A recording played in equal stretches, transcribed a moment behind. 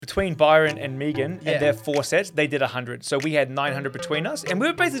between Byron and Megan and their 4 sets, they did 100. So we had 900 between us. And we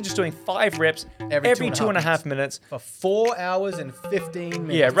were basically just doing 5 reps every 2.5 minutes. For 4 hours and 15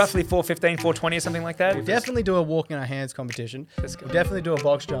 minutes. Yeah, roughly 4:15, 4:20 or something like that. We'll definitely do a walk in our hands competition. Let's go. We'll definitely do a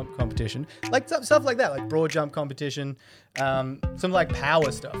box jump competition. Like stuff like that, like broad jump competition, some like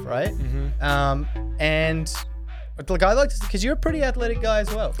power stuff, right? And like I like to, because you're a pretty athletic guy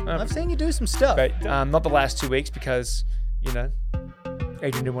as well. I've seen you do some stuff. But not the last 2 weeks because, you know,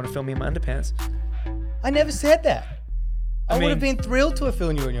 Adrian didn't want to film me in my underpants. I never said that. I mean, would have been thrilled to have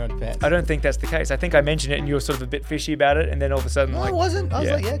filmed you in your underpants. I don't think that's the case. I think I mentioned it and you were sort of a bit fishy about it, and then all of a sudden, No, like, I wasn't. I was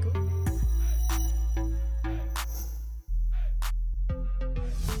like, yeah, cool.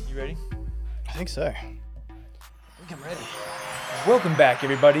 You ready? I think so. I think I'm ready. Welcome back,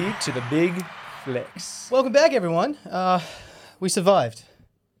 everybody, to the Big Flex. Welcome back, everyone. We survived.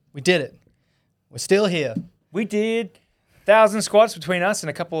 We did it. We're still here. We did 1,000 squats between us and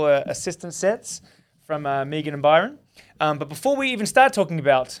a couple of assistant sets from Megan and Byron. But before we even start talking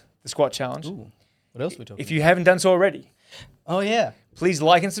about the squat challenge, What else are we talking if you haven't done so already, about? Oh, yeah. please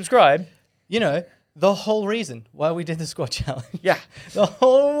like and subscribe. You know, the whole reason why we did the squat challenge. Yeah. The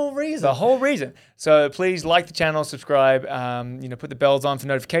whole reason. The whole reason. So please like the channel, subscribe, put the bells on for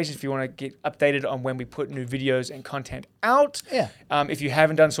notifications if you want to get updated on when we put new videos and content out. Yeah. If you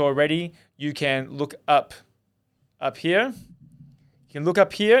haven't done so already, you can look up here. You can look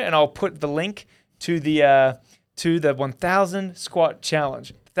up here, and I'll put the link to the 1,000 squat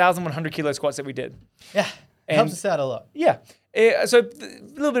challenge, 1,100 kilo squats that we did. Yeah. It helps us out a lot. Yeah. So a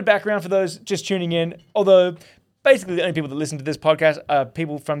little bit of background for those just tuning in, although basically the only people that listen to this podcast are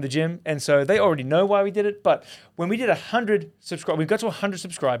people from the gym, and so they already know why we did it. But when we did 100 subscribers, we got to 100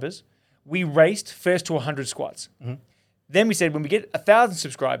 subscribers, we raced first to 100 squats. Then we said when we get 1,000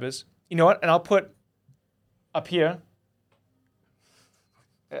 subscribers, you know what? And I'll put up here,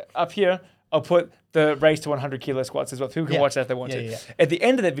 I'll put the race to 100 kilo squats as well. People can watch that if they want to. Yeah. At the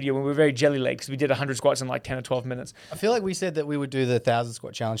end of that video, when we were very jelly legs, we did 100 squats in like 10 or 12 minutes. I feel like we said that we would do the 1,000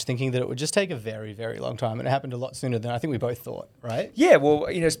 squat challenge thinking that it would just take a very, very long time. And it happened a lot sooner than I think we both thought, right? Yeah, well,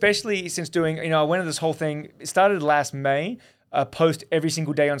 especially since doing, I went into this whole thing, it started last May, post every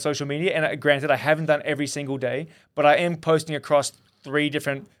single day on social media. And granted, I haven't done every single day, but I am posting across 3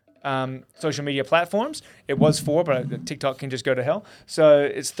 different social media platforms. It was 4, but TikTok can just go to hell. So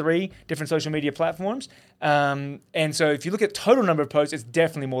it's 3 different social media platforms. And so if you look at total number of posts, it's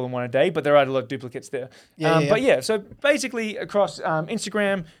definitely more than 1 a day, but there are a lot of duplicates there. But yeah, so basically across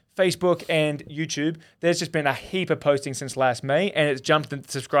Instagram, Facebook, and YouTube, there's just been a heap of posting since last May, and it's jumped the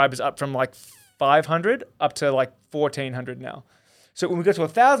subscribers up from like 500 up to like 1,400 now. So when we got to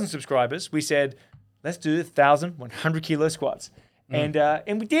 1,000 subscribers, we said, let's do 1,100 kilo squats. And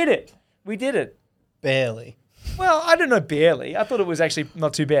we did it. We did it. Barely. Well, I don't know, barely. I thought it was actually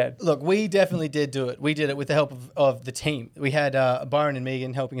not too bad. Look, we definitely did do it. We did it with the help of the team. We had Byron and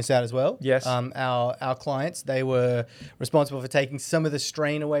Megan helping us out as well. Yes. Our clients, they were responsible for taking some of the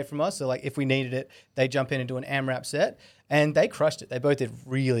strain away from us. So like if we needed it, they jump in and do an AMRAP set. And they crushed it. They both did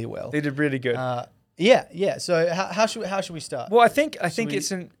really well. They did really good. Yeah. So how should we start? Well, I think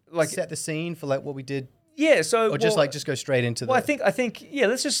it's in like set the scene for like what we did. Yeah. So or just go straight into. Well, I think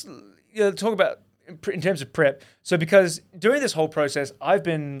let's just talk about in terms of prep. So because during this whole process, I've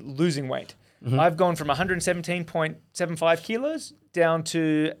been losing weight. I've gone from 117.75 kilos down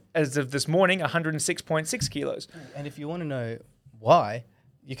to, as of this morning, 106.6 kilos. And if you want to know why,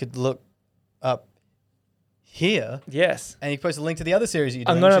 you could look up here. Yes. And you post a link to the other series that you're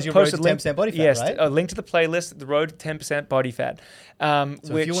doing, I'm going which is to your post Road a link. to 10% body fat, yes, right? a link to the playlist, The Road to 10% Body Fat.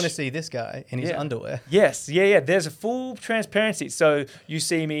 So if you want to see this guy in his underwear. Yes. Yeah. There's a full transparency. So you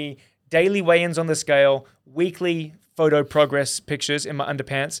see me daily weigh-ins on the scale, weekly photo progress pictures in my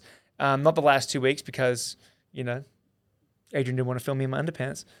underpants. Not the last 2 weeks because, Adrian didn't want to film me in my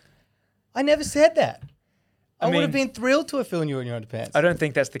underpants. I never said that. I mean, would have been thrilled to have filmed you in your underpants. I don't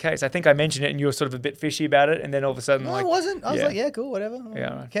think that's the case. I think I mentioned it and you were sort of a bit fishy about it, and then all of a sudden, No, I wasn't. I was like, yeah, cool, whatever.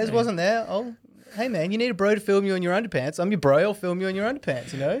 Yeah, Kez wasn't there. Oh, hey man, you need a bro to film you in your underpants. I'm your bro. I'll film you in your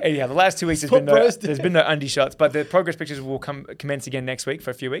underpants. Yeah, the last 2 weeks there's been no undie shots, but the progress pictures will commence again next week for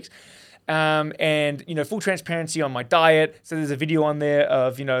a few weeks. And full transparency on my diet. So there's a video on there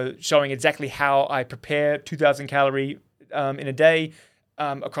of showing exactly how I prepare 2,000 calorie in a day.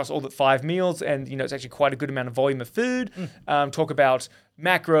 Across all the 5 meals, and it's actually quite a good amount of volume of food. Talk about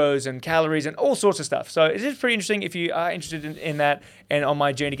macros and calories and all sorts of stuff. So it is pretty interesting if you are interested in that, and on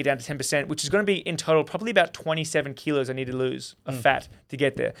my journey to get down to 10%, which is going to be in total probably about 27 kilos I need to lose of fat to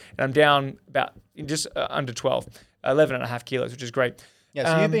get there. And I'm down about just under 11 and a half kilos, which is great. Yeah,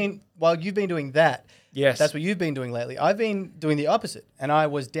 so while you've been doing that, Yes. that's what you've been doing lately. I've been doing the opposite, and I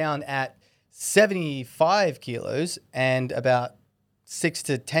was down at 75 kilos and about 6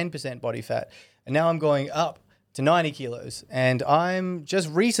 to 10% body fat, and now I'm going up to 90 kilos, and I'm just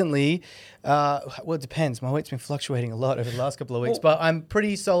recently, well, it depends. My weight's been fluctuating a lot over the last couple of weeks, but I'm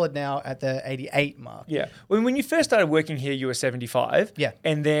pretty solid now at the 88 mark. Yeah. When you first started working here, you were 75. Yeah.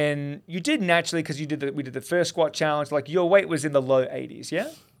 And then you did naturally, because we did the first squat challenge, like your weight was in the low 80s, yeah?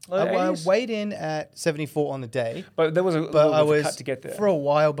 Low I 80s? weighed in at 74 on the day. But there was a little bit of a cut to get there. For a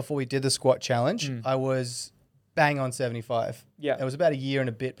while before we did the squat challenge, I was bang on 75. Yeah. It was about a year and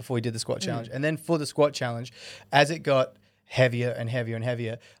a bit before we did the squat challenge. And then for the squat challenge, as it got heavier and heavier and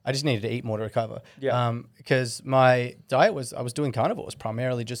heavier, I just needed to eat more to recover. Yeah. Because my diet I was doing carnivores,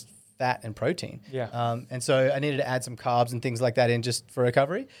 primarily just fat and protein. Yeah. And so I needed to add some carbs and things like that in just for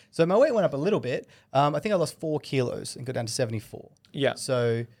recovery. So my weight went up a little bit. I think I lost 4 kilos and got down to 74. Yeah.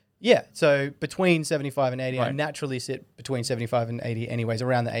 So yeah, so between 75 and 80, I Right. naturally sit between 75 and 80 anyways,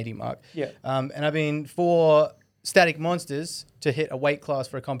 around the 80 mark. Yeah. And I've been, for Static Monsters to hit a weight class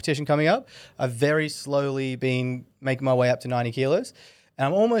for a competition coming up, I've very slowly been making my way up to 90 kilos. And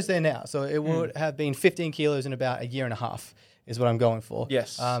I'm almost there now. So it would have been 15 kilos in about a year and a half is what I'm going for.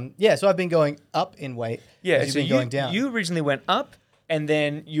 Yes. Yeah, so I've been going up in weight. Yeah, as you've been going down. You originally went up, and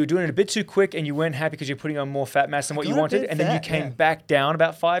then you were doing it a bit too quick, and you weren't happy because you're putting on more fat mass than what you got a wanted, bit and then you fat, came yeah. back down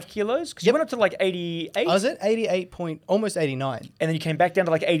about 5 kilos because you went up to like 88, I was at 88 point, almost 89. and then you came back down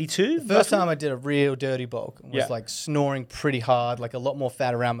to like 82. First time I did a real dirty bulk and was Yeah. like snoring pretty hard, like a lot more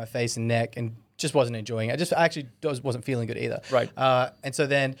fat around my face and neck, and just wasn't enjoying it. I actually wasn't feeling good either. Right. And so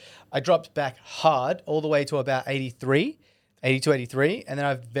then I dropped back hard all the way to about 82, 83, and then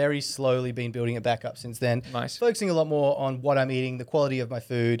I've very slowly been building it back up since then. Nice. Focusing a lot more on what I'm eating, the quality of my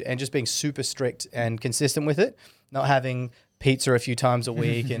food, and just being super strict and consistent with it. Not having pizza a few times a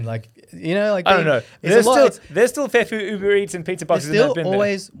week and like, like I don't know. There's still fair food Uber Eats and pizza boxes. there's in that still bin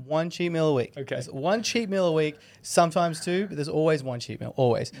always one cheat meal a week. Okay. There's one cheat meal a week, sometimes two, but there's always one cheat meal,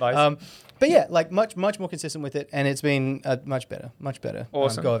 always. Nice. But yeah, like much more consistent with it, and it's been much better.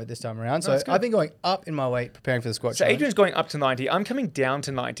 Awesome. Go of it this time around. So that's good. I've been going up in my weight, preparing for the squat So challenge. Adrian's going up to 90. I'm coming down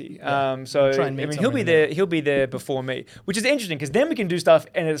to 90. So try and I meet mean, somewhere he'll be in there. He'll be there before me, which is interesting because then we can do stuff,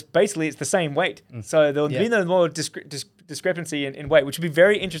 and it's the same weight. So there'll be no more discrepancy in weight, which would be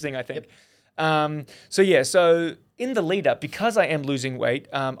very interesting, I think. So in the lead up, because I am losing weight,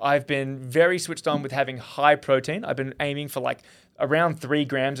 I've been very switched on with having high protein. I've been aiming for like around 3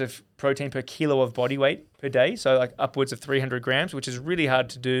 grams of protein per kilo of body weight per day. So like upwards of 300 grams, which is really hard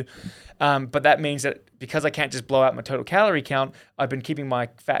to do. But that means that because I can't just blow out my total calorie count, I've been keeping my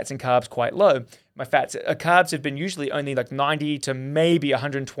fats and carbs quite low. My carbs have been usually only like 90 to maybe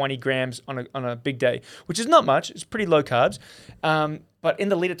 120 grams on a big day, which is not much. It's pretty low carbs. But in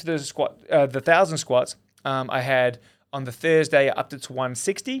the lead up to the 1000 squats, I had on the Thursday up to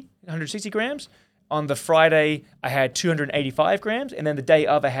 160 grams. On the Friday, I had 285 grams. And then the day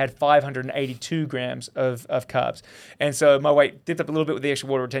of, I had 582 grams of carbs. And so my weight dipped up a little bit with the extra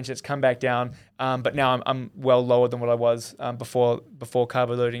water retention. It's come back down. But now I'm well lower than what I was before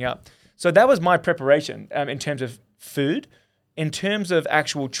carbo loading up. So that was my preparation in terms of food. In terms of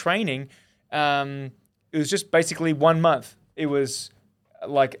actual training, it was just basically 1 month. It was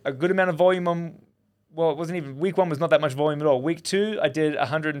like a good amount of volume it wasn't even, week 1 was not that much volume at all. Week 2, I did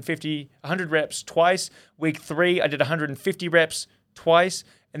 100 reps twice. Week 3, I did 150 reps twice.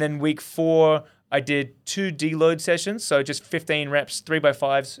 And then week 4, I did 2 deload sessions. So just 15 reps,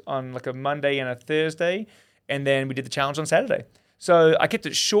 3x5s on like a Monday and a Thursday. And then we did the challenge on Saturday. So I kept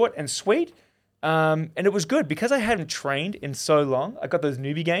it short and sweet. And it was good because I hadn't trained in so long. I got those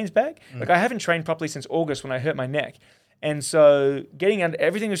newbie gains back. Like I haven't trained properly since August when I hurt my neck. And so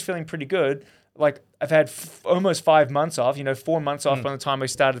everything was feeling pretty good. Like I've had almost 5 months off, 4 months off by the time I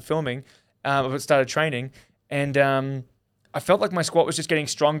started filming, started training. And I felt like my squat was just getting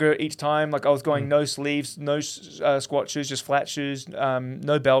stronger each time. Like I was going no sleeves, no squat shoes, just flat shoes,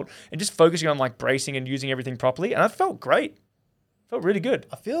 no belt, and just focusing on like bracing and using everything properly. And I felt great. Felt really good.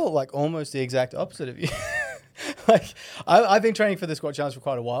 I feel like almost the exact opposite of you. Like I've been training for the squat challenge for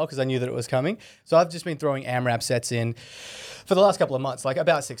quite a while because I knew that it was coming. So I've just been throwing AMRAP sets in for the last couple of months, like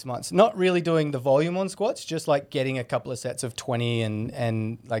about 6 months. Not really doing the volume on squats, just like getting a couple of sets of 20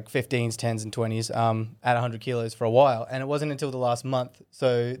 and like 15s, 10s, and 20s at 100 kilos for a while. And it wasn't until the last month.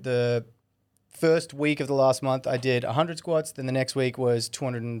 So the first week of the last month, I did 100 squats. Then the next week was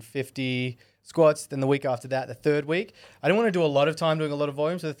 250 squats. Then the week after that, the third week, I didn't want to do a lot of time doing a lot of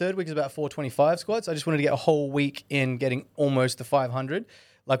volume. So the third week is about 425 squats. I just wanted to get a whole week in getting almost the 500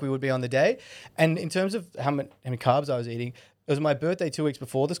 like we would be on the day. And in terms of how many carbs I was eating, it was my birthday 2 weeks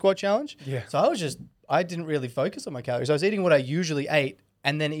before the squat challenge. Yeah. So I didn't really focus on my calories. I was eating what I usually ate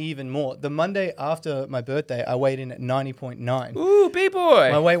and then even more. The Monday after my birthday, I weighed in at 90.9. Ooh,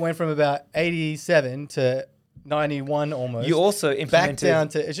 B-boy. My weight went from about 87 to 91 almost. You also implemented back down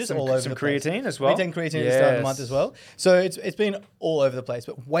to, it's just all over some the place. creatine as well. Creatine at the start of the month as well. So it's been all over the place,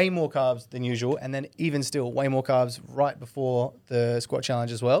 but way more carbs than usual. And then even still, way more carbs right before the squat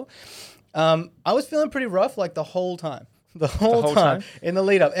challenge as well. I was feeling pretty rough like the whole time. The whole time in the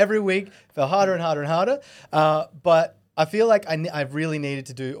lead up. Every week, felt harder and harder and harder. But I feel like I really needed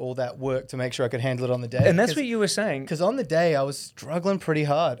to do all that work to make sure I could handle it on the day. And that's what you were saying. Because on the day, I was struggling pretty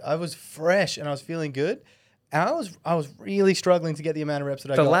hard. I was fresh and I was feeling good. And I was really struggling to get the amount of reps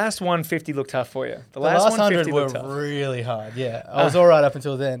that I got. The last 150 looked tough for you. The last 100 were really hard. Yeah, I was all right up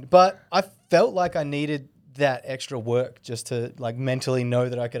until then. But I felt like I needed that extra work just to like mentally know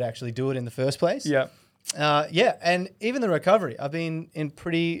that I could actually do it in the first place. Yeah. And even the recovery, I've been in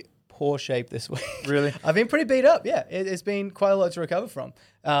pretty poor shape this week. Really? I've been pretty beat up. Yeah, it's been quite a lot to recover from.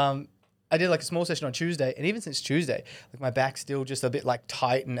 I did like a small session on Tuesday, and even since Tuesday, like my back's still just a bit like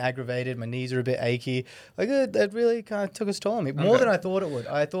tight and aggravated. My knees are a bit achy. Like that really kind of took its toll on me more than I thought it would.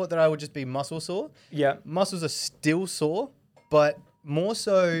 I thought that I would just be muscle sore. Yeah. Muscles are still sore, but more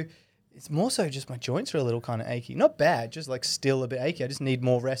so, it's more so just my joints are a little kind of achy. Not bad, just like still a bit achy. I just need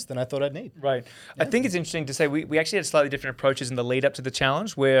more rest than I thought I'd need. Right. Yeah. I think it's interesting to say we actually had slightly different approaches in the lead up to the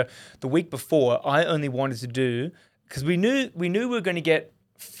challenge, where the week before I only wanted to do, because we knew we were going to get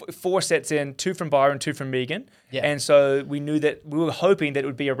 4 sets in, 2 from Byron, 2 from Megan. Yeah. And so we knew that we were hoping that it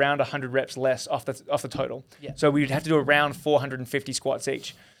would be around 100 reps less off the total. Yeah. So we'd have to do around 450 squats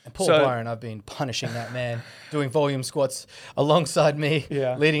each. And Paul Byron, I've been punishing that man, doing volume squats alongside me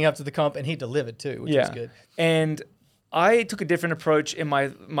leading up to the comp, and he delivered too, which was good. And I took a different approach in my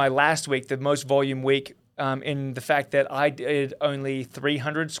last week, the most volume week, in the fact that I did only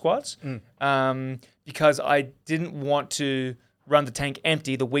 300 squats because I didn't want to run the tank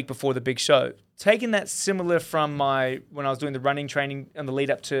empty the week before the big show. Taking that similar from when I was doing the running training and the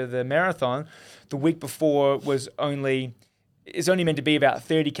lead up to the marathon, the week before it's only meant to be about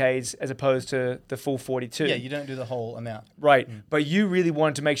 30 Ks as opposed to the full 42. Yeah, you don't do the whole amount. Right. But you really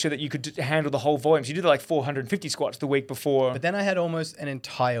wanted to make sure that you could handle the whole volume. So you did like 450 squats the week before. But then I had almost an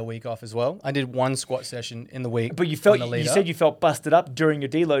entire week off as well. I did 1 squat session in the week. But you said you felt busted up during your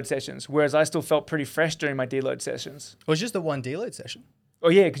deload sessions, whereas I still felt pretty fresh during my deload sessions. It was just the 1 deload session. Oh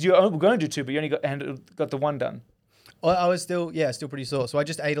yeah, because you were going to do 2, but you only got the 1 done. Well, I was still pretty sore. So I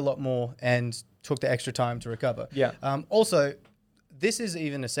just ate a lot more and took the extra time to recover. Yeah. Also, this is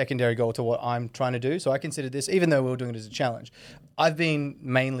even a secondary goal to what I'm trying to do. So I consider this, even though we were doing it as a challenge, I've been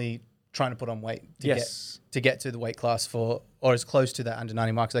mainly trying to put on weight to get to the weight class or as close to that under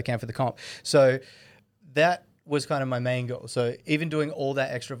 90 mark as I can for the comp. So that was kind of my main goal. So even doing all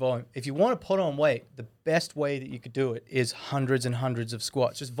that extra volume, if you want to put on weight, the best way that you could do it is hundreds and hundreds of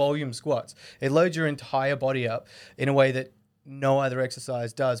squats, just volume squats. It loads your entire body up in a way that no other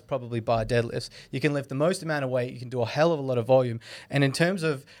exercise does, probably bar deadlifts. You can lift the most amount of weight. You can do a hell of a lot of volume. And in terms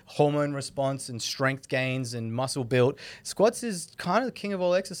of hormone response and strength gains and muscle build, squats is kind of the king of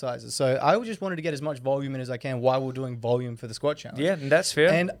all exercises. So I just wanted to get as much volume in as I can while we're doing volume for the squat challenge. Yeah, that's fair.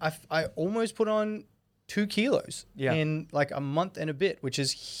 And I almost put on 2 kilos in like a month and a bit, which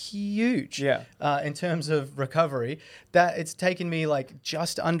is huge in terms of recovery. That it's taken me like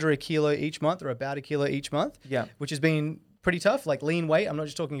just under a kilo each month, or about a kilo each month, which has been pretty tough. Like lean weight, I'm not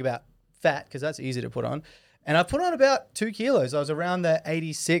just talking about fat because that's easy to put on. And I put on about 2 kilos. I was around the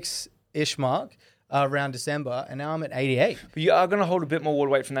 86-ish mark around December, and now I'm at 88. But you are going to hold a bit more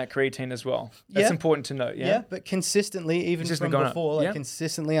water weight from that creatine as well. That's important to note. Yeah, but consistently, even from before,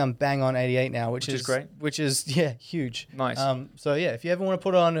 consistently, I'm bang on 88 now, which is great. Which is huge. Nice. So if you ever want to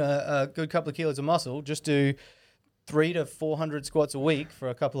put on a good couple of kilos of muscle, just do 300 to 400 squats a week for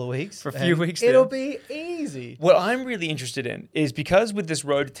a couple of weeks. For a few weeks. It'll be easy. What I'm really interested in is because with this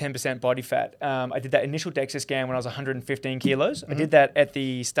road to 10% body fat, I did that initial DEXA scan when I was 115 kilos. I did that at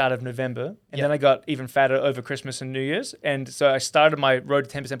the start of November, and then I got even fatter over Christmas and New Year's. And so I started my road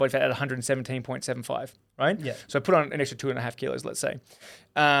to 10% body fat at 117.75, right? Yeah. So I put on an extra 2.5 kilos, let's say.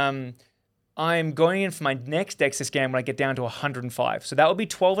 I'm going in for my next DEXA scan when I get down to 105. So that will be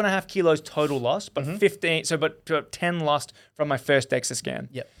 12.5 kilos total loss, but 10 lost from my first DEXA scan.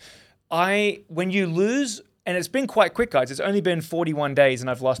 Yep. When you lose, and it's been quite quick, guys. It's only been 41 days and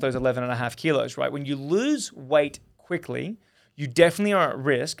I've lost those 11.5 kilos, right? When you lose weight quickly, you definitely are at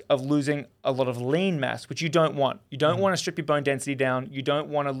risk of losing a lot of lean mass, which you don't want. You don't want to strip your bone density down. You don't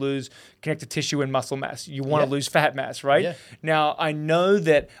want to lose connective tissue and muscle mass. You want to lose fat mass, right? Yeah. Now, I know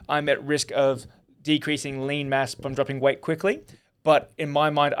that I'm at risk of decreasing lean mass from dropping weight quickly. But in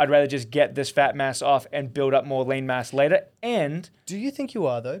my mind, I'd rather just get this fat mass off and build up more lean mass later. And Do you think you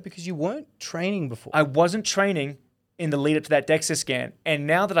are, though? Because you weren't training before. I wasn't training in the lead up to that DEXA scan. And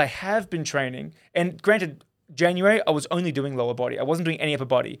now that I have been training, and granted, January, I was only doing lower body. I wasn't doing any upper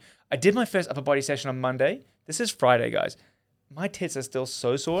body. I did my first upper body session on Monday. This is Friday, guys. My tits are still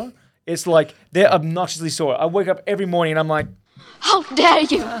so sore. It's like they're obnoxiously sore. I wake up every morning and I'm like, how dare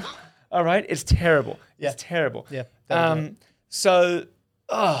you? All right, it's terrible. Yeah. It's terrible. Yeah. So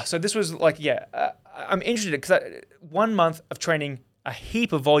this was like, I'm interested because 1 month of training a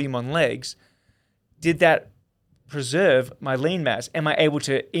heap of volume on legs, did that preserve my lean mass? Am I able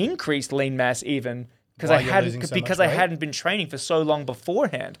to increase lean mass even because I hadn't been training for so long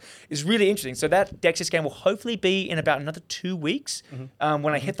beforehand? Is really interesting. So that DEXA scan will hopefully be in about another 2 weeks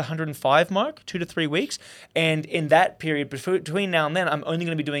when I hit the 105 mark, 2 to 3 weeks. And in that period between now and then, I'm only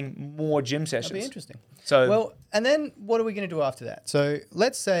going to be doing more gym sessions. That'd be interesting. So well, and then what are we going to do after that? So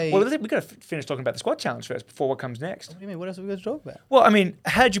let's say. Well, we've got to finish talking about the squat challenge first before what comes next. What do you mean? What else are we going to talk about? Well, I mean,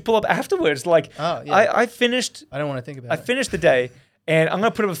 how'd you pull up afterwards? Like, I finished. I don't want to think about it. I finished the day, and I'm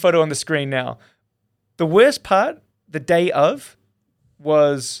going to put up a photo on the screen now. The worst part, the day of,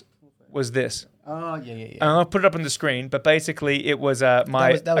 was this. Oh, yeah. And I'm going to put it up on the screen, but basically it was I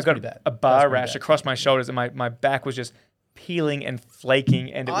got a bar rash across my shoulders, and my back was just peeling and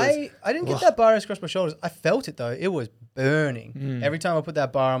flaking, and it was... I didn't get that bar rash across my shoulders. I felt it, though. It was burning. Every time I put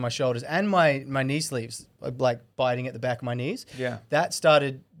that bar on my shoulders, and my knee sleeves, like biting at the back of my knees, that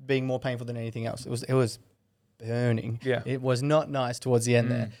started being more painful than anything else. It was burning. Yeah. It was not nice towards the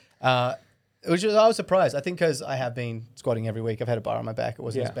end there. I was surprised. I think because I have been squatting every week. I've had a bar on my back. It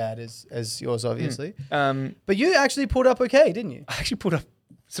wasn't as bad as yours, obviously. But you actually pulled up okay, didn't you? I actually pulled up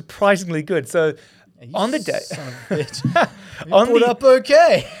surprisingly good. So on the day... Son of a bitch. You pulled up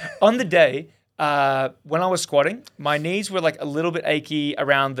okay. On the day, when I was squatting, my knees were like a little bit achy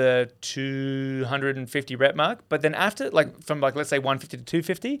around the 250 rep mark. But then after, from let's say 150 to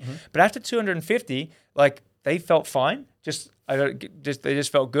 250, but after 250, they felt fine. They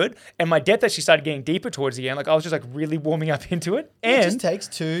just felt good. And my depth actually started getting deeper towards the end. I was just really warming up into it. And it just takes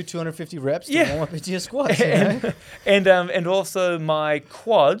 250 reps to warm up into your squats. And also my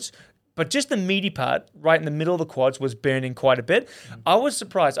quads, but just the meaty part right in the middle of the quads was burning quite a bit. I was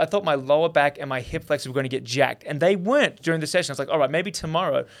surprised. I thought my lower back and my hip flexors were going to get jacked, and they weren't during the session. I was like, all right, maybe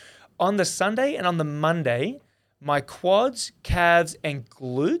tomorrow. On the Sunday and on the Monday, my quads, calves, and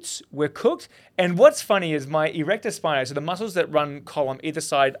glutes were cooked. And what's funny is my erector spinae, so the muscles that run column either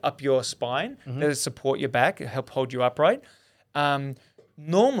side up your spine, that support your back, help hold you upright.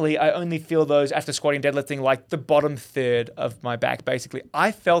 Normally, I only feel those after squatting and deadlifting, like the bottom third of my back, basically.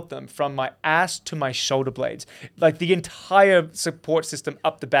 I felt them from my ass to my shoulder blades. Like the entire support system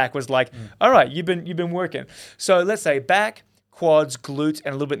up the back was like, all right, you've been working. So let's say back, quads, glutes,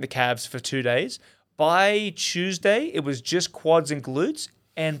 and a little bit in the calves for 2 days. By Tuesday, it was just quads and glutes.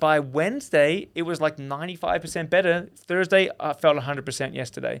 And by Wednesday, it was like 95% better. Thursday, I felt 100%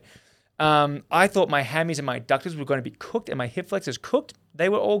 yesterday. I thought my hammies and my adductors were going to be cooked and my hip flexors cooked. They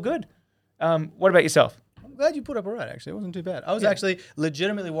were all good. What about yourself? I'm glad you put up all right, actually. It wasn't too bad. I was actually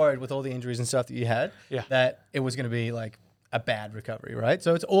legitimately worried with all the injuries and stuff that you had that it was going to be like a bad recovery, right?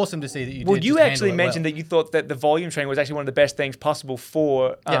 So it's awesome to see that you did. Well, you actually mentioned that you thought that the volume training was actually one of the best things possible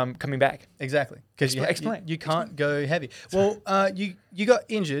for coming back. Exactly. Because you can't go heavy. Well, you got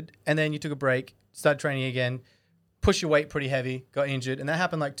injured and then you took a break, started training again, pushed your weight pretty heavy, got injured, and that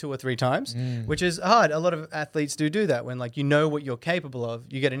happened like 2 or 3 times, which is hard. A lot of athletes do that when you know what you're capable of.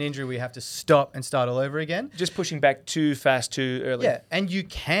 You get an injury where you have to stop and start all over again. Just pushing back too fast, too early. Yeah, and you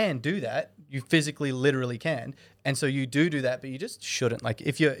can do that. You physically, literally can. And so you do that, but you just shouldn't. Like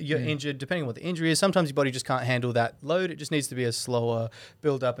if you're injured, depending on what the injury is, sometimes your body just can't handle that load. It just needs to be a slower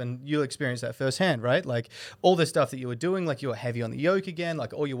build up, and you'll experience that firsthand, right? Like all the stuff that you were doing, like you were heavy on the yoke again,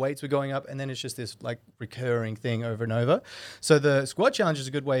 like all your weights were going up, and then it's just this like recurring thing over and over. So the squat challenge is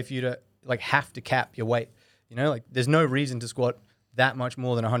a good way for you to have to cap your weight. There's no reason to squat that much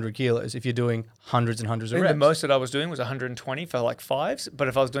more than 100 kilos if you're doing hundreds and hundreds of reps. The most that I was doing was 120 for like 5s, but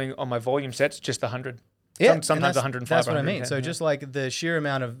if I was doing on my volume sets, just 100. Yeah, sometimes 105. That's what I mean. So just like the sheer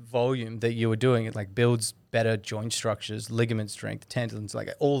amount of volume that you were doing, it like builds better joint structures, ligament strength, tendons, like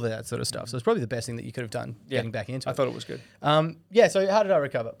all that sort of stuff. So it's probably the best thing that you could have done getting back into it. I thought it was good. So how did I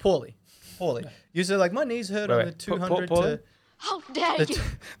recover? Poorly. You said my knees hurt on the 200 to... How dare you?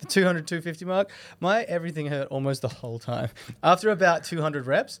 The 200, 250 mark. My everything hurt almost the whole time. After about 200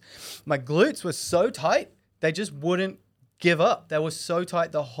 reps, my glutes were so tight, they just wouldn't give up. They were so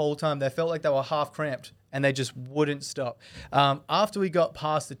tight the whole time. They felt like they were half cramped and they just wouldn't stop. After we got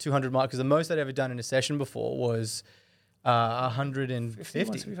past the 200 mark, because the most I'd ever done in a session before was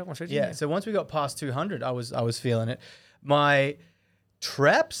 150. Yeah. So once we got past 200, I was feeling it. My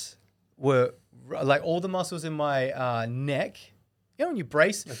traps were like all the muscles in my neck. You know, when you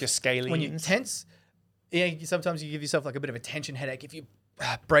brace, like your scalenes, when you tense, yeah, sometimes you give yourself like a bit of a tension headache if you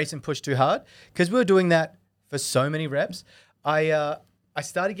brace and push too hard. Because we were doing that for so many reps, I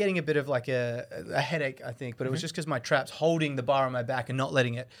started getting a bit of like a headache, I think, but it was just because my traps holding the bar on my back and not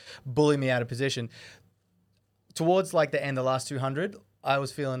letting it bully me out of position. Towards like the end, the last 200, I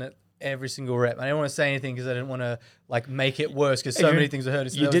was feeling it every single rep. I didn't want to say anything because I didn't want to like make it worse because so many things were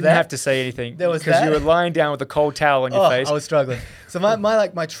hurting. So you didn't have to say anything because you were lying down with a cold towel on your face. I was struggling. So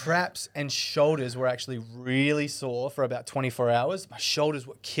my traps and shoulders were actually really sore for about 24 hours. My shoulders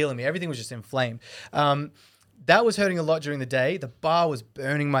were killing me. Everything was just inflamed. That was hurting a lot during the day. The bar was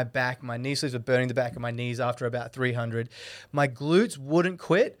burning my back. My knee sleeves were burning the back of my knees after about 300. My glutes wouldn't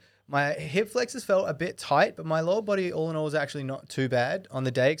quit. My hip flexors felt a bit tight, but my lower body, all in all, was actually not too bad on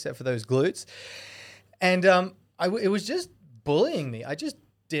the day, except for those glutes. And it was just bullying me. I just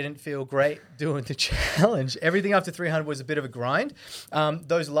didn't feel great doing the challenge. Everything after 300 was a bit of a grind.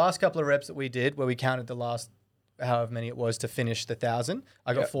 Those last couple of reps that we did, where we counted the last however many it was to finish the 1,000.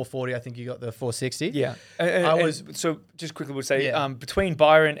 I got 440. I think you got the 460. Yeah. So just quickly would say, between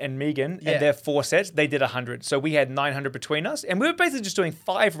Byron and Megan and their 4 sets, they did 100. So we had 900 between us. And we were basically just doing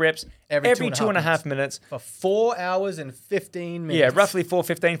 5 reps every 2.5 minutes. For 4 hours and 15 minutes. Yeah, roughly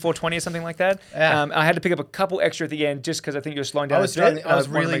 4:15, 4:20 or something like that. Yeah. I had to pick up a couple extra at the end just because I think you were slowing down. I was struggling. I was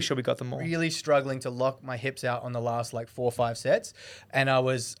really to make sure we got them all. Really struggling to lock my hips out on the last like 4 or 5 sets. And I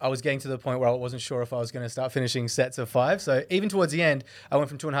was getting to the point where I wasn't sure if I was going to start finishing sets of 5. So even towards the end, I went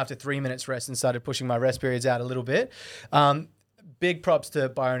from 2.5 to 3 minutes rest and started pushing my rest periods out a little bit. Big props to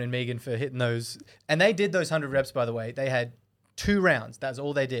Byron and Megan for hitting those. And they did those 100 reps, by the way. They had 2 rounds. That's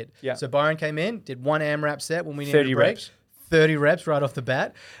all they did. Yeah. So Byron came in, did 1 AMRAP set when we needed 30 a break. reps. 30 reps right off the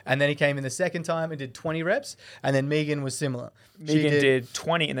bat. And then he came in the second time and did 20 reps. And then Megan was similar. Megan did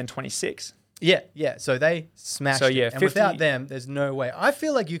 20 and then 26. Yeah. So they smashed it. And 50, without them, there's no way. I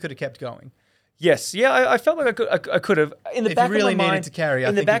feel like you could have kept going. Yes, yeah, I felt like I could have. In the If back you really of my mind, needed to carry, I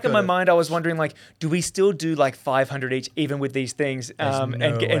in the think back you of my could've. mind, I was wondering like, do we still do like 500 each, even with these things? no but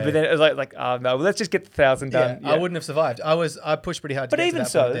way. then it was like, oh no, well, let's just get the 1,000 done. I wouldn't have survived. I pushed pretty hard to But get even to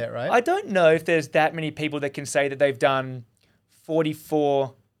that so, point there, right? I don't know if there's that many people that can say that they've done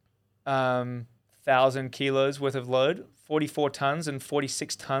 44 1,000 kilos worth of load, 44 tons and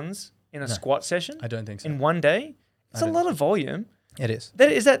 46 tons in a squat session. I don't think so. In one day, it's a lot of volume. It is.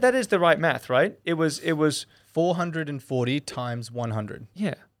 That is the right math, right? It was 440 times 100.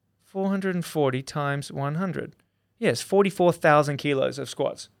 Yeah, 440 times 100. Yes, 44,000 kilos of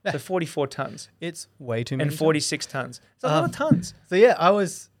squats. So 44 tons It's way too many. and 46 tons. It's a lot of tons. So yeah, I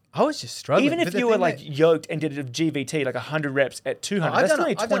was just struggling. Even if you were like yoked and did a GVT, like 100 reps at 200, that's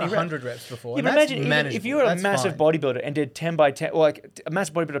only 20 I've done reps. 100 reps before. Yeah, and but that's imagine manageable. if you were a That's massive fine. bodybuilder and did 10 by 10, or like a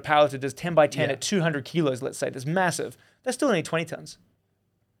massive bodybuilder powerlifter does 10 by 10 Yeah. at 200 kilos, let's say, that's massive. That's still only 20 tons.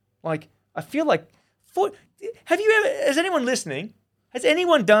 Like, I feel like, has anyone listening, has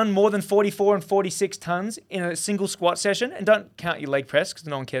anyone done more than 44 and 46 tons in a single squat session? And don't count your leg press because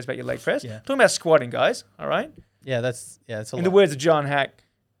no one cares about your leg press. Yeah. Talking about squatting, guys, all right? Yeah, that's a In lot. the words of John Hack,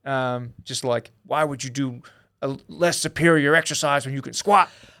 just like, why would you do a less superior exercise when you can squat?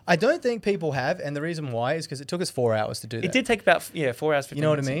 I don't think people have, and the reason why is because it took us 4 hours to do that. It did take about 4 hours, 15 You know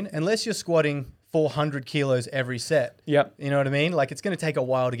what I minutes. mean? Unless you're squatting 400 kilos every set. Yep. You know what I mean? Like it's going to take a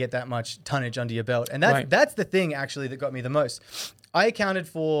while to get that much tonnage under your belt. And that's the thing actually that got me the most. I accounted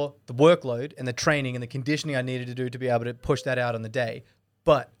for the workload and the training and the conditioning I needed to do to be able to push that out on the day.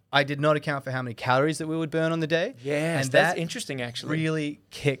 But I did not account for how many calories that we would burn on the day. Yes, and that's that interesting actually. really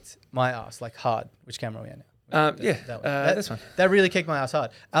kicked my ass like hard. Which camera are we on now? That one. This one. That really kicked my ass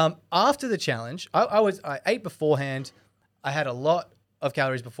hard. After the challenge, I ate beforehand. I had a lot of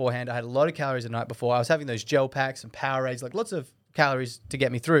calories beforehand. I had a lot of calories the night before. I was having those gel packs and Powerades, like lots of calories to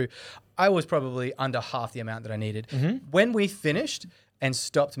get me through. I was probably under half the amount that I needed. When we finished and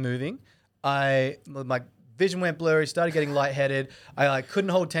stopped moving, my vision went blurry, started getting lightheaded. I couldn't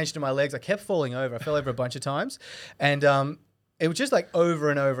hold tension in my legs. I kept falling over. I fell over a bunch of times. And it was just like over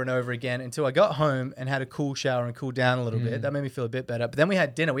and over and over again until I got home and had a cool shower and cooled down a little bit. That made me feel a bit better. But then we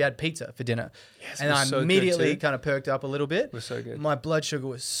had dinner. We had pizza for dinner. Yes, and it was I so good immediately too. kind of perked up a little bit. It was so good. My blood sugar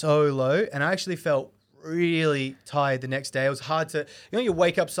was so low and I actually felt really tired the next day. It was hard to, you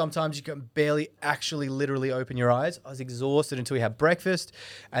wake up sometimes, you can barely actually literally open your eyes. I was exhausted until we had breakfast.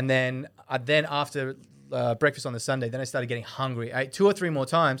 And then after breakfast on the Sunday. Then I started getting hungry. I ate 2 or 3 more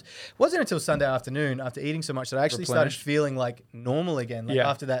times. It wasn't until Sunday afternoon, after eating so much, that I actually started feeling like normal again. Like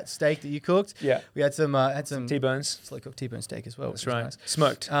after that steak that you cooked, we had some T-bones, slow cooked T-bone steak as well. That's right. Nice.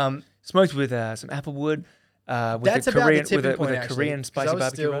 Smoked. Smoked with some applewood. That's a about Korean, the tipping point, with a actually, Korean 'cause spicy I was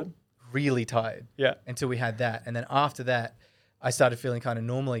barbecue still rub. really tired. Yeah. Until we had that, and then after that, I started feeling kind of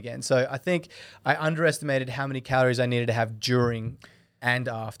normal again. So I think I underestimated how many calories I needed to have during and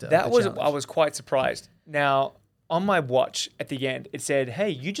after. I challenge. was quite surprised. Now, on my watch at the end, it said, hey,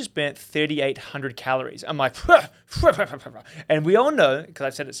 you just burnt 3,800 calories. I'm like, and we all know, because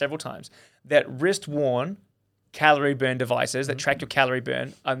I've said it several times, that wrist-worn calorie burn devices that track your calorie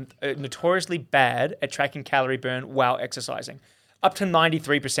burn are notoriously bad at tracking calorie burn while exercising. Up to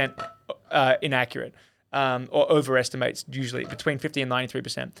 93% inaccurate or overestimates, usually between 50 and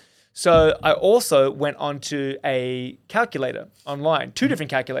 93%. So I also went onto a calculator online, 2 different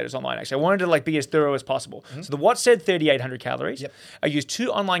calculators online, actually. I wanted to be as thorough as possible. So the watch said 3,800 calories. Yep. I used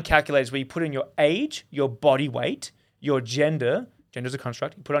 2 online calculators where you put in your age, your body weight, your gender. Gender's a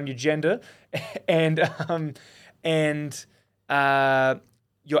construct. You put on your gender and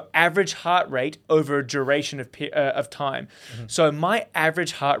your average heart rate over a duration of time. So my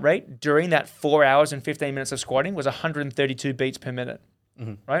average heart rate during that 4 hours and 15 minutes of squatting was 132 beats per minute.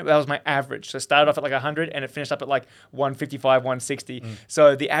 Right? That was my average. So it started off at 100 and it finished up at 155, 160.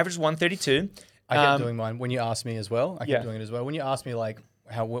 So the average is 132. I kept doing mine when you asked me as well. I kept doing it as well. When you asked me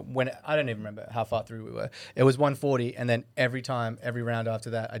when I don't even remember how far through we were. It was 140, and then every round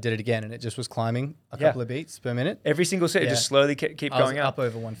after that, I did it again, and it just was climbing a couple of beats per minute. Every single set, it just slowly keep going up. Up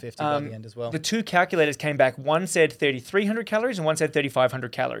over 150 by the end as well. The 2 calculators came back. One said 3,300 calories, and one said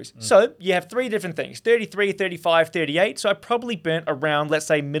 3,500 calories. So you have 3 different things: 33, 35, 38. So I probably burnt around, let's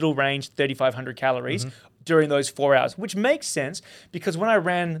say, middle range 3,500 calories. During those 4 hours, which makes sense because when I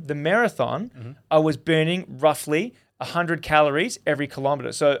ran the marathon, I was burning roughly 100 calories every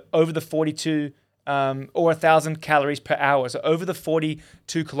kilometer. So over the 42 or 1,000 calories per hour. So over the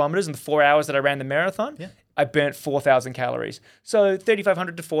 42 kilometers and the 4 hours that I ran the marathon, I burnt 4,000 calories. So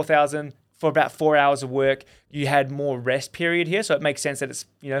 3,500 to 4,000 for about 4 hours of work. You had more rest period here, so it makes sense that it's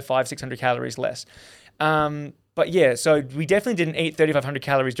 500-600 calories less. But yeah, so we definitely didn't eat 3,500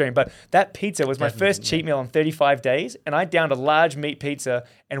 calories during, but that pizza was my first cheat meal in 35 days, and I downed a large meat pizza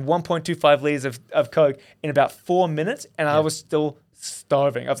and 1.25 liters of Coke in about 4 minutes, and I was still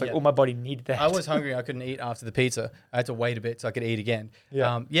starving. I was like, my body needed that. I was hungry. I couldn't eat after the pizza. I had to wait a bit so I could eat again.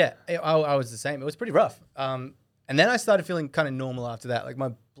 I was the same. It was pretty rough. And then I started feeling kind of normal after that.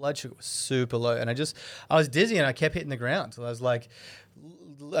 My blood sugar was super low, and I was dizzy, and I kept hitting the ground. So I was like,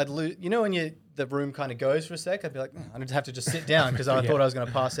 when the room kind of goes for a sec, I'd be like, I'd have to just sit down because I thought I was going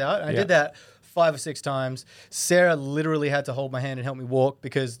to pass out. And I did that 5 or 6 times. Sarah literally had to hold my hand and help me walk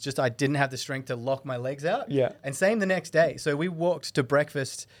because I didn't have the strength to lock my legs out. Yeah. And same the next day. So we walked to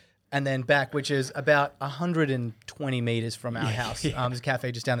breakfast and then back, which is about 120 meters from our house. There's a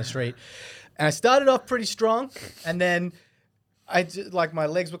cafe just down the street. And I started off pretty strong, and then my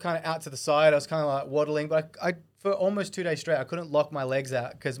legs were kind of out to the side. I was kind of waddling, but I for almost 2 days straight, I couldn't lock my legs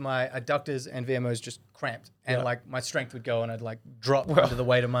out because my adductors and VMOs just cramped, and my strength would go, and I'd drop under the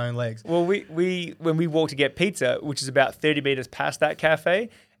weight of my own legs. Well, when we walked to get pizza, which is about 30 meters past that cafe,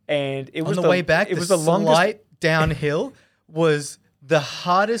 and it was on the way back. It was the longest slight downhill was the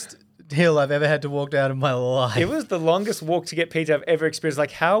hardest hill I've ever had to walk down in my life. It was the longest walk to get pizza I've ever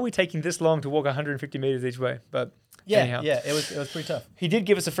experienced. How are we taking this long to walk 150 meters each way? But anyhow. It was pretty tough. He did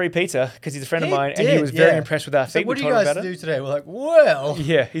give us a free pizza because he's a friend of mine, and he was very impressed with our feet. So what do you guys do today? We're like, well.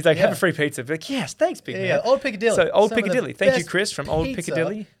 Yeah, he's like, have a free pizza. We're like, yes, thanks, big man. Old Piccadilly. So Old Piccadilly. Thank you, Chris, from Old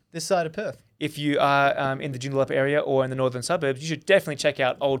Piccadilly. This side of Perth. If you are in the Joondalup area or in the northern suburbs, you should definitely check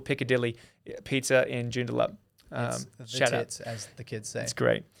out Old Piccadilly Pizza in Joondalup. Shout out, as the kids say. It's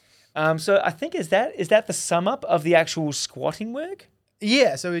great. So I think is that the sum up of the actual squatting work?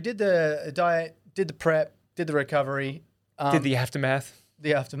 Yeah. So we did the diet, did the prep, did the recovery. Did the aftermath.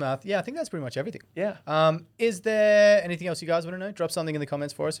 The aftermath. Yeah, I think that's pretty much everything. Yeah. Is there anything else you guys want to know? Drop something in the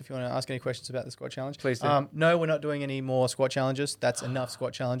comments for us if you want to ask any questions about the squat challenge. Please do. No, we're not doing any more squat challenges. That's enough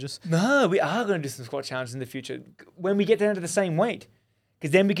squat challenges. No, we are going to do some squat challenges in the future when we get down to the same weight,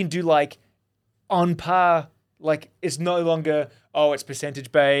 because then we can do on par. It's no longer, it's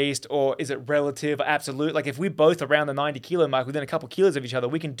percentage based, or is it relative or absolute? If we're both around the 90 kilo mark within a couple kilos of each other,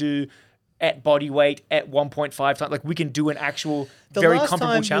 we can do at body weight at 1.5 times. We can do an actual very comparable challenge. The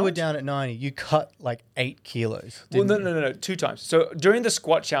last time you were down at 90, you cut 8 kilos. Well, no, 2 times. So during the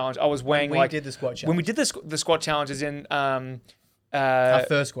squat challenge, I was weighing when we did the squat challenge. When we did the squat challenges in our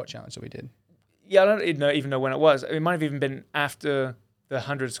first squat challenge that we did. Yeah, I don't even know when it was. It might have even been after the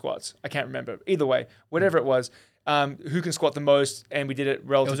 100 squats. I can't remember. Either way, whatever it was, who can squat the most, and we did it It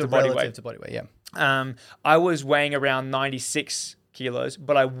relative was to a body relative weight. to body weight, yeah. I was weighing around 96 kilos,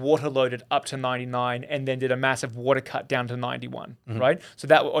 but I water loaded up to 99 and then did a massive water cut down to 91, right? So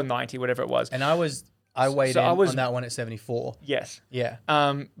that, or 90, whatever it was. And I weighed on that one at 74. Yes. Yeah.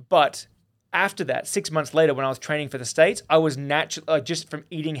 But after that, 6 months later, when I was training for the States, I was naturally, just from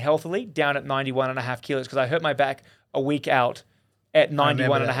eating healthily, down at 91.5 kilos because I hurt my back a week out at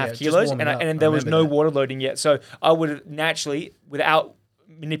 91.5 kilos, and then there was no water loading yet. So I would have naturally, without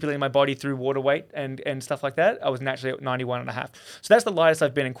manipulating my body through water weight and stuff like that, I was naturally at 91.5. So that's the lightest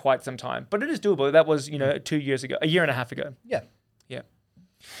I've been in quite some time. But it is doable. That was, 2 years ago, a year and a half ago. Yeah. Yeah.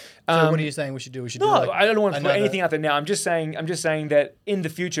 So what are you saying we should do? We should do I don't want to put anything out there now. I'm just saying that in the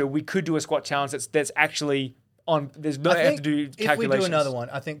future we could do a squat challenge that's actually on. There's no have to do calculations. If we do another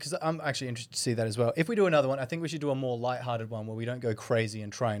one, I think, because I'm actually interested to see that as well. If we do another one, I think we should do a more lighthearted one where we don't go crazy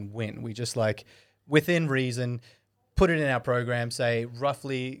and try and win. We just within reason, put it in our program, say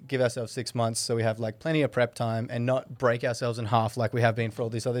roughly give ourselves 6 months so we have plenty of prep time and not break ourselves in half like we have been for all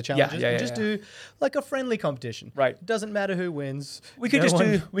these other challenges. Just do a friendly competition. Right. It doesn't matter who wins. We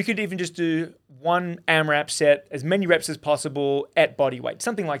could even just do one AMRAP set, as many reps as possible at body weight,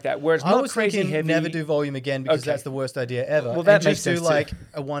 something like that, where it's not crazy heavy. Never do volume again because that's the worst idea ever. Well, that and makes just sense do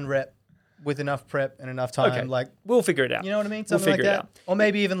a 1 rep with enough prep and enough time. Okay. We'll figure it out. You know what I mean? We'll Something figure like it that. out. Or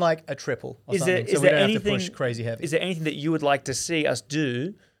maybe even a triple or something. Is we there don't anything, have to push crazy heavy. Is there anything that you would like to see us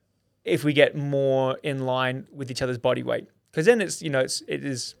do if we get more in line with each other's body weight? Because then it's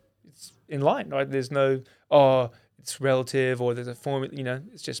in line, right? There's no, it's relative or there's a formula,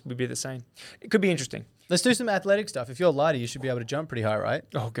 it's just would be the same. It could be interesting. Let's do some athletic stuff. If you're lighter, you should be able to jump pretty high, right?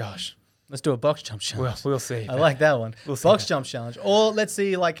 Oh, gosh. Let's do a box jump challenge. We'll see. I like that one. We'll see box that. jump challenge. Or let's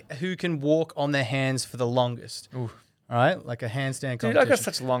see who can walk on their hands for the longest. Ooh. All right? Like a handstand competition. Dude, I got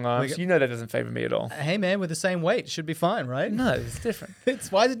such long arms. You know that doesn't favor me at all. Hey, man, with the same weight, it should be fine, right? No, it's different.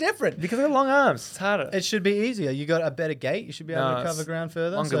 Why is it different? Because I got long arms. It's harder. It should be easier. You got a better gait. You should be able to cover ground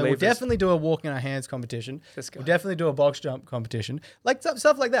further. longer So we'll levers. definitely do a walk in our hands competition. Let's go. We'll definitely do a box jump competition.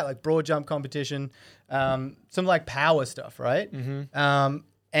 Stuff like that, like broad jump competition, some power stuff, right? Mm-hmm.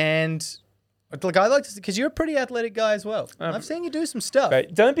 And I like to, because you're a pretty athletic guy as well. I've seen you do some stuff.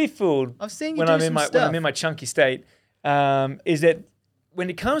 Right. Don't be fooled. I've seen you when do I'm some in my stuff. when I'm in my chunky state. Is that when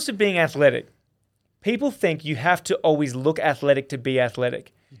it comes to being athletic, people think you have to always look athletic to be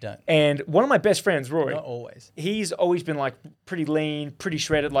athletic. You don't. And one of my best friends, Rory, Not always. he's always been pretty lean, pretty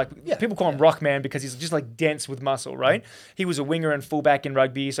shredded. People call him Rock Man because he's just dense with muscle, right? He was a winger and fullback in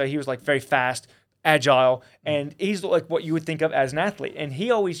rugby, so he was very fast, agile, and he's what you would think of as an athlete. And he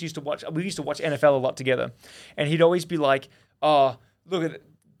always used to watch. We used to watch NFL a lot together, and he'd always be like, "Oh, look at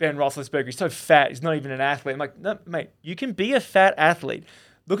Ben Roethlisberger. He's so fat. He's not even an athlete." I'm like, "No, mate, you can be a fat athlete."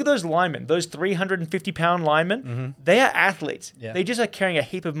 Look at those linemen, those 350-pound linemen. Mm-hmm. They are athletes. Yeah. They just are carrying a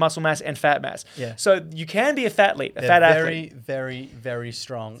heap of muscle mass and fat mass. Yeah. So you can be a fat athlete. Very, very, very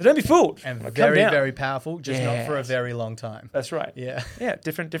strong. So don't be fooled. And very, very powerful, just not for a very long time. That's right. Yeah. Yeah,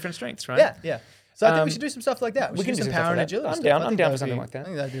 different strengths, right? Yeah, yeah. So I think we should do some stuff like that. We should do some power and agility I'm stuff. down. I'm down for something like that. I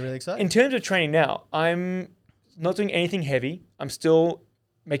think that'd be really exciting. In terms of training now, I'm not doing anything heavy. I'm still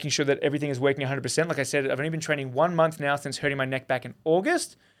making sure that everything is working 100%. Like I said, I've only been training 1 month now since hurting my neck back in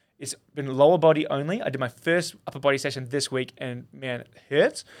August. It's been lower body only. I did my first upper body session this week, and man, it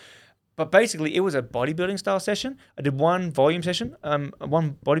hurts. But basically, it was a bodybuilding style session. I did one volume session,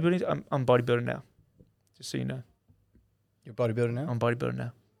 one bodybuilding. I'm bodybuilding now, just so you know. You're bodybuilding now? I'm bodybuilding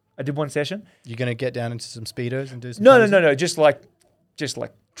now. I did one session. You're gonna get down into some speedos and do some. No. Just like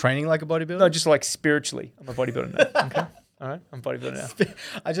training like a bodybuilder. No, just spiritually. I'm a bodybuilder now. Okay. All right, I'm bodybuilder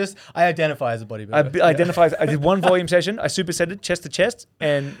now. I identify as a bodybuilder. I did one volume session. I supersetted chest to chest,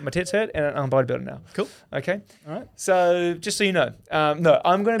 and my tits hurt, and I'm a bodybuilder now. Cool. Okay. All right. So just so you know, no,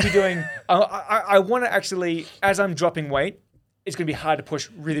 I'm going to be doing. I want to actually, as I'm dropping weight, it's going to be hard to push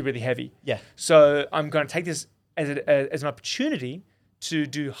really, really heavy. Yeah. So I'm going to take this as an opportunity to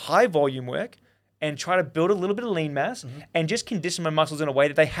do high volume work and try to build a little bit of lean mass and just condition my muscles in a way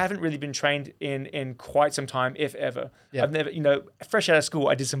that they haven't really been trained in quite some time, if ever. Yeah. I've never, fresh out of school,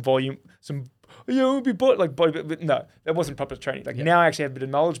 I did some volume, body, but no, that wasn't proper training. Now I actually have a bit of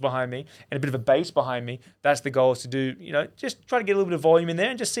knowledge behind me and a bit of a base behind me. That's the goal, is to do, just try to get a little bit of volume in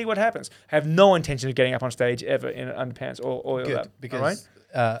there and just see what happens. I have no intention of getting up on stage ever in underpants or good, that. Because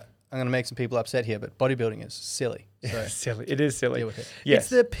I'm going to make some people upset here, but bodybuilding is silly. So silly. It is silly. Deal with it. Yes. It's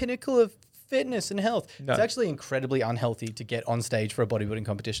the pinnacle of fitness and health. No. It's actually incredibly unhealthy to get on stage for a bodybuilding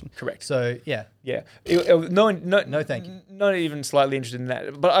competition. Correct. So yeah. Yeah. No, thank you. Not even slightly interested in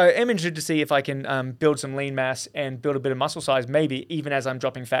that. But I am interested to see if I can build some lean mass and build a bit of muscle size, maybe even as I'm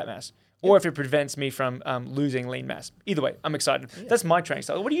dropping fat mass. Or if it prevents me from losing lean mass. Either way, I'm excited. Yeah. That's my training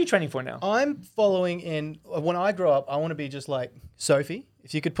style. What are you training for now? I'm following in, when I grow up, I want to be just like Sophie.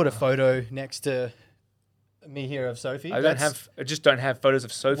 If you could put a photo next to me here of Sophie. I just don't have photos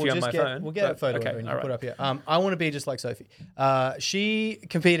of Sophie on my phone. We'll get a photo of her and you can put up here. I want to be just like Sophie. She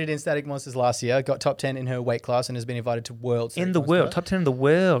competed in Static Monsters last year, got top 10 in her weight class and has been invited to World Static Monster. Top 10 in the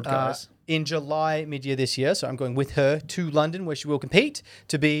world, guys. In July, mid-year this year. So I'm going with her to London where she will compete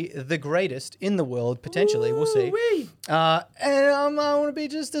to be the greatest in the world, potentially. We'll see. And I want to be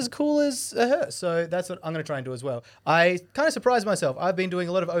just as cool as her. So that's what I'm going to try and do as well. I kind of surprised myself. I've been doing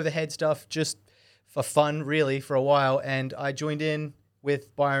a lot of overhead stuff just for fun, really, for a while. And I joined in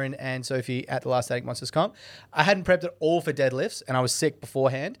with Byron and Sophie at the last Static Monsters comp. I hadn't prepped at all for deadlifts and I was sick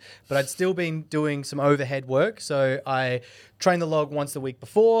beforehand, but I'd still been doing some overhead work. So I trained the log once the week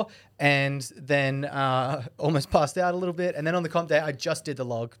before and then almost passed out a little bit. And then on the comp day, I just did the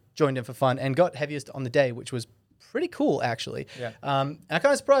log, joined in for fun and got heaviest on the day, which was pretty cool, actually. Yeah. I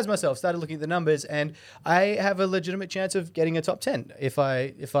kind of surprised myself, started looking at the numbers and I have a legitimate chance of getting a top 10 if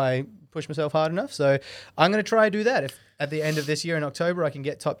I push myself hard enough. So I'm going to try to do that. If at the end of this year in October, I can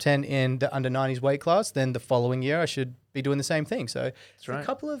get top 10 in the under 90s weight class, then the following year I should be doing the same thing. So it's a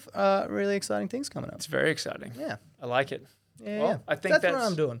couple of really exciting things coming up. It's very exciting. Yeah. I like it. Yeah, well, I think that's what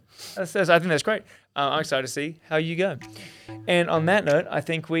I'm doing. I think that's great. I'm excited to see how you go. And on that note, I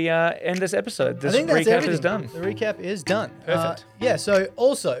think we end this episode. This recap is done. The recap is done. Perfect. So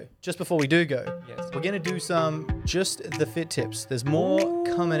also, just before we do go, yes, we're going to do some just the fit tips. There's more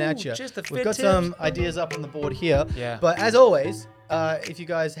coming at you. Just the fit We've got tips. some ideas up on the board here. Yeah. But as always, if you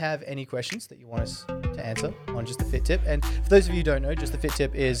guys have any questions that you want us to answer on just the fit tip, and for those of you who don't know, just the fit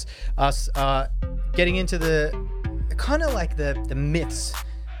tip is us getting into the kind of like the myths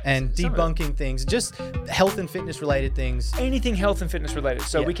and debunking things, just health and fitness related things. Anything health and fitness related.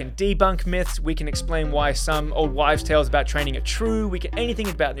 So we can debunk myths. We can explain why some old wives' tales about training are true. We can anything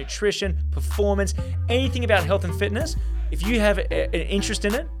about nutrition, performance, anything about health and fitness. If you have an interest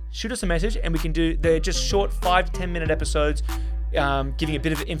in it, shoot us a message and we can do. They're just short 5 to 10 minute episodes. Giving a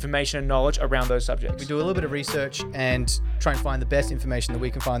bit of information and knowledge around those subjects. We do a little bit of research and try and find the best information that we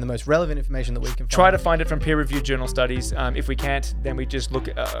can find, the most relevant information that we can find. Try to find it from peer-reviewed journal studies. If we can't, then we just look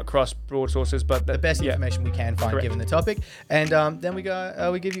across broad sources. But the best information we can find, given the topic, and then we go.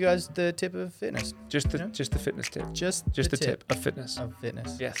 We give you guys the tip of fitness. Just the fitness tip. Just the tip of fitness.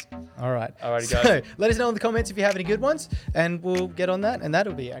 Yes. All right. Alrighty, so, guys. Let us know in the comments if you have any good ones, and we'll get on that. And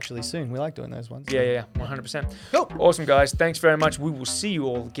that'll be actually soon. We like doing those ones. Yeah, 100%. Cool. Awesome, guys. Thanks very much. We will see you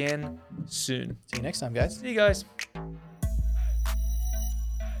all again soon. See you next time, guys. See you guys.